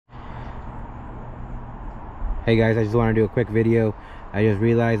Hey guys, I just want to do a quick video. I just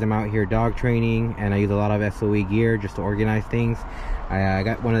realized I'm out here dog training and I use a lot of SOE gear just to organize things. I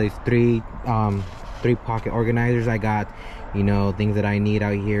got one of these three pocket organizers. I got, you know, things that I need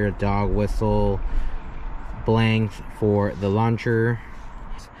out here: dog whistle, blanks for the launcher,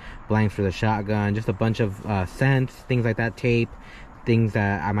 blanks for the shotgun, just a bunch of scents, things like that, tape, things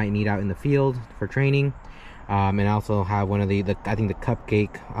that I might need out in the field for training. And I also have one of the I think the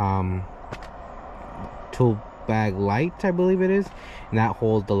Cupcake tool bag light, I believe it is, and that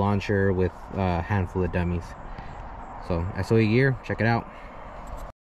holds the launcher with a handful of dummies. So SOE gear, check it out.